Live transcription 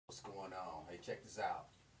What's going on? Hey, check this out.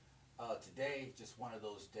 Today, just one of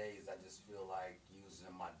those days I just feel like using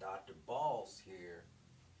my Dr. Balls here,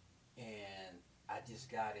 and I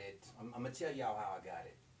just got it. I'm gonna tell y'all how I got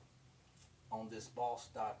it. On this Boss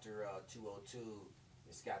Doctor 202,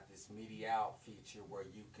 it's got this Midi out feature where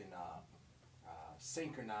you can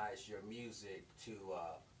synchronize your music to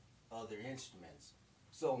other instruments.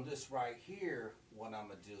 So on this right here, what I'm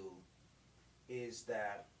gonna do is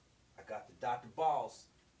that I got the Dr. Boss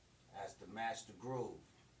as the master groove,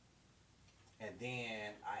 and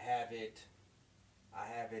then I have it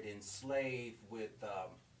enslaved with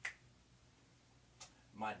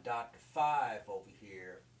my Dr. 5 over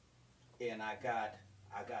here, and I got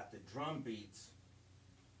the drum beats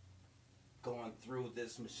going through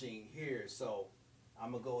this machine here. So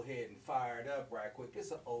I'm gonna go ahead and fire it up right quick.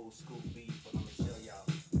 It's an old school beat, but I'm gonna show y'all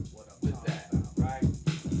what I'm with that, right?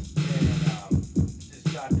 And this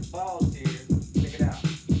Dr. Balls here, check it out.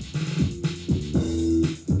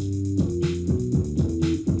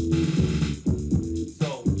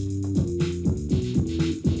 So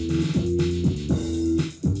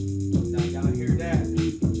now y'all hear that?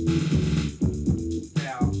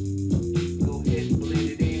 Now go ahead and blend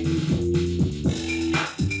it in.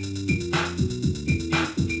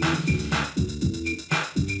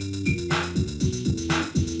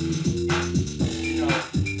 You know,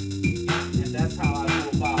 and that's how I go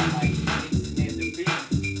about like mixing in the beats.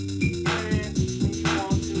 And when you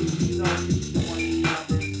want to, you know, if you want these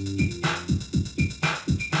numbers,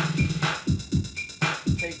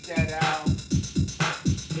 take that out.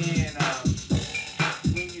 And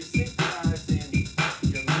when you're synchronizing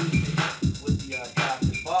your music with the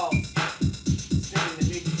Dr. Boss, sending the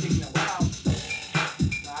MIDI signal out,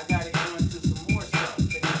 now I got it going to some more stuff.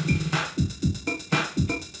 Check it out.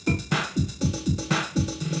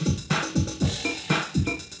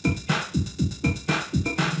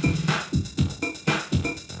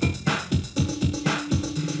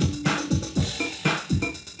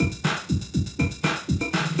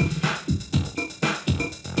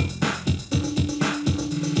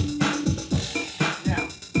 Now,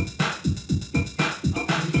 I'm going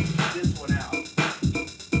to mute this one out.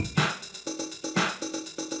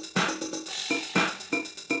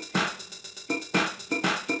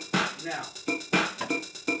 Now,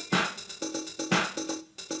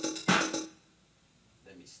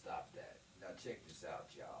 let me stop that. Now check this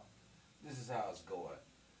out, y'all. This is how it's going.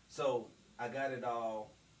 So I got it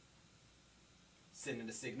all sending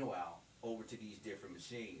the signal out over to these different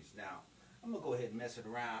machines. Now I'm gonna go ahead and mess it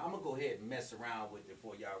around. I'm gonna go ahead and mess around with it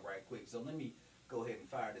for y'all right quick. So let me go ahead and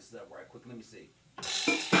fire this up right quick. Let me see. Now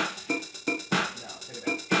check it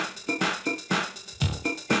out.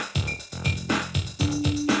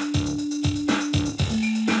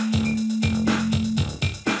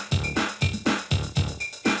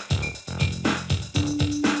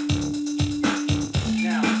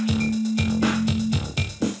 Now,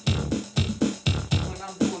 when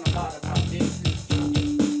I'm doing a lot of my mixes,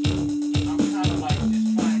 I'm kind of like just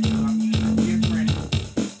trying to,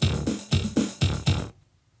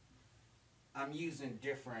 I'm using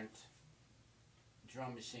different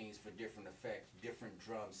drum machines for different effects, different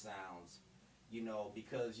drum sounds, you know,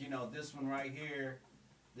 because, you know, this one right here,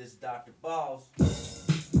 this Dr. Boss,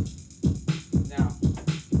 now,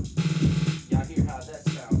 y'all hear how that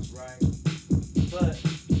sounds, right? But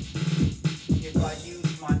if I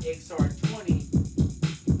use my XR20,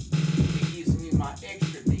 it gives me my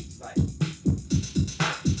extra beats. Like,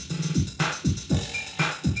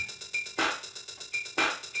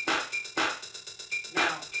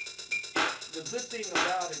 now, the good thing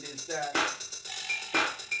about it is that,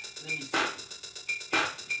 let me see.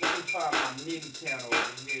 Let me find my MIDI channel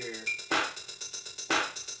over here.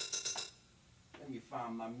 Let me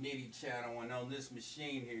find my MIDI channel, and on this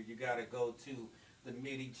machine here, you gotta go to the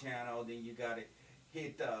MIDI channel, then you gotta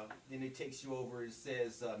hit, then it takes you over, it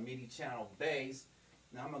says MIDI channel bass.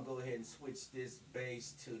 Now I'm gonna go ahead and switch this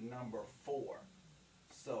bass to number 4.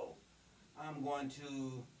 So I'm going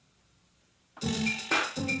to,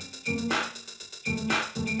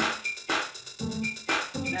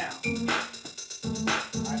 now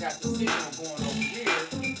I got the signal going over here.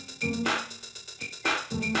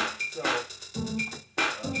 So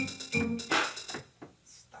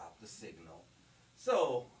stop the signal.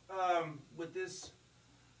 So with this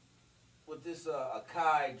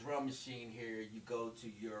Akai drum machine here, you go to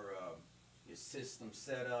your system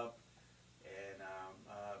setup, and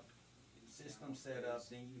system setup.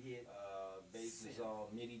 Then you hit basses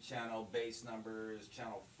on MIDI channel, bass numbers,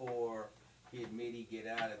 channel 4. Hit MIDI, get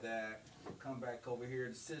out of that. Come back over here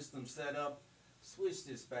to system setup. Switch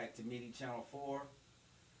this back to MIDI channel 4.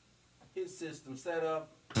 Hit system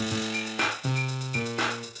setup.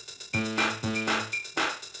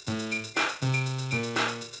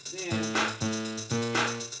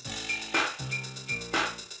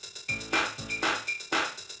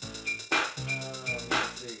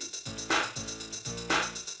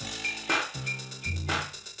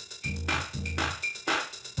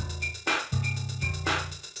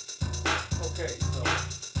 Okay, so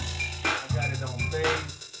I got it on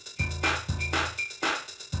bass.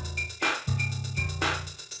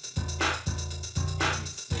 Let me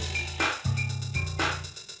see.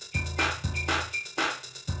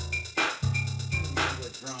 Let me see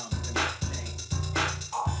what drums can I change.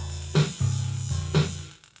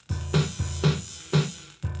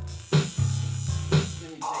 Let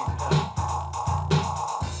me change it up.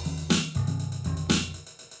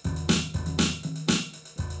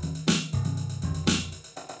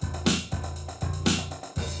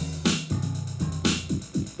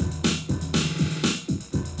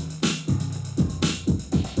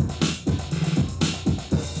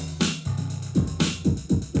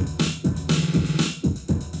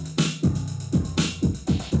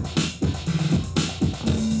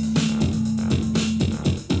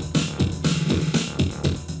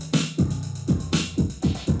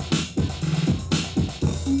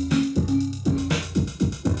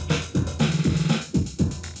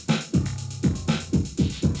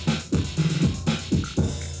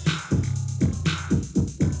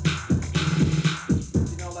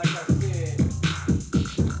 Like I said,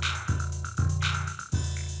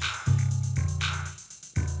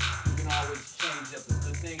 you can always change up. The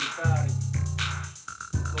good thing about it,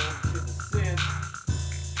 go over to the synth.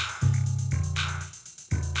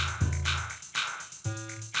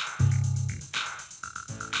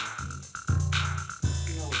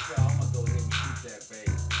 You know what, y'all? I'm gonna go ahead and keep that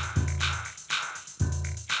bass.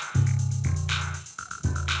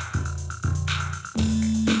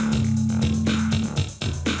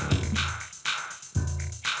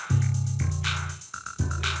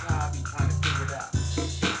 This is how I be trying to figure it out.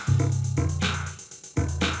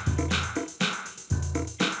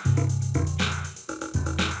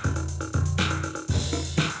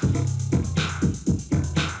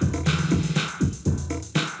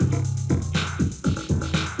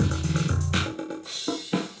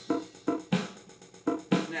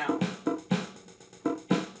 Now,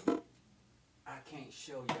 I can't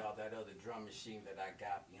show y'all that other drum machine that I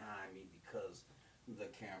got behind me because the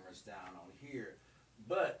camera's down on here.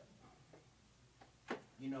 But,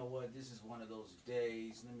 you know what? This is one of those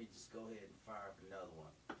days. Let me just go ahead and fire up another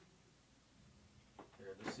one.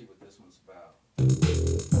 Here, let's see what this one's about.